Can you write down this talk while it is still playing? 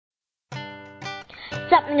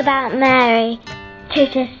something about Mary.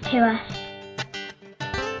 Totus2us.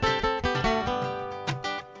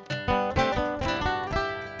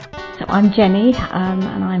 So I'm Jenny, and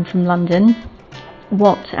I'm from London.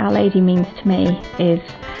 What Our Lady means to me is,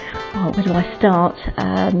 where do I start?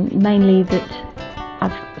 Mainly that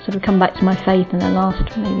I've sort of come back to my faith in the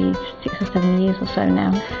last maybe 6 or 7 years or so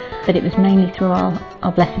now. But it was mainly through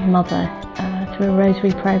our Blessed Mother, through a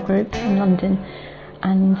rosary prayer group in London,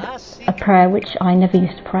 and a prayer which I never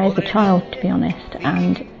used to pray as a child, to be honest.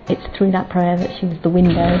 And it's through that prayer that she was the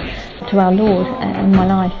window to our Lord in my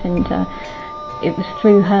life, and it was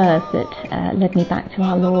through her that led me back to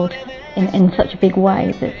our Lord in such a big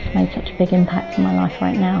way, that's made such a big impact in my life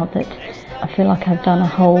right now, that I feel like I've done a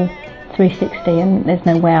whole 360 and there's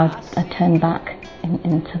no way I'd turn back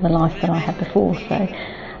into the life that I had before. So,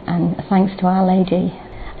 and thanks to Our Lady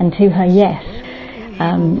and to her yes,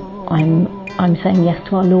 I'm saying yes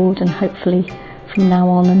to our Lord, and hopefully from now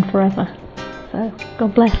on and forever. So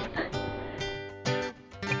God bless.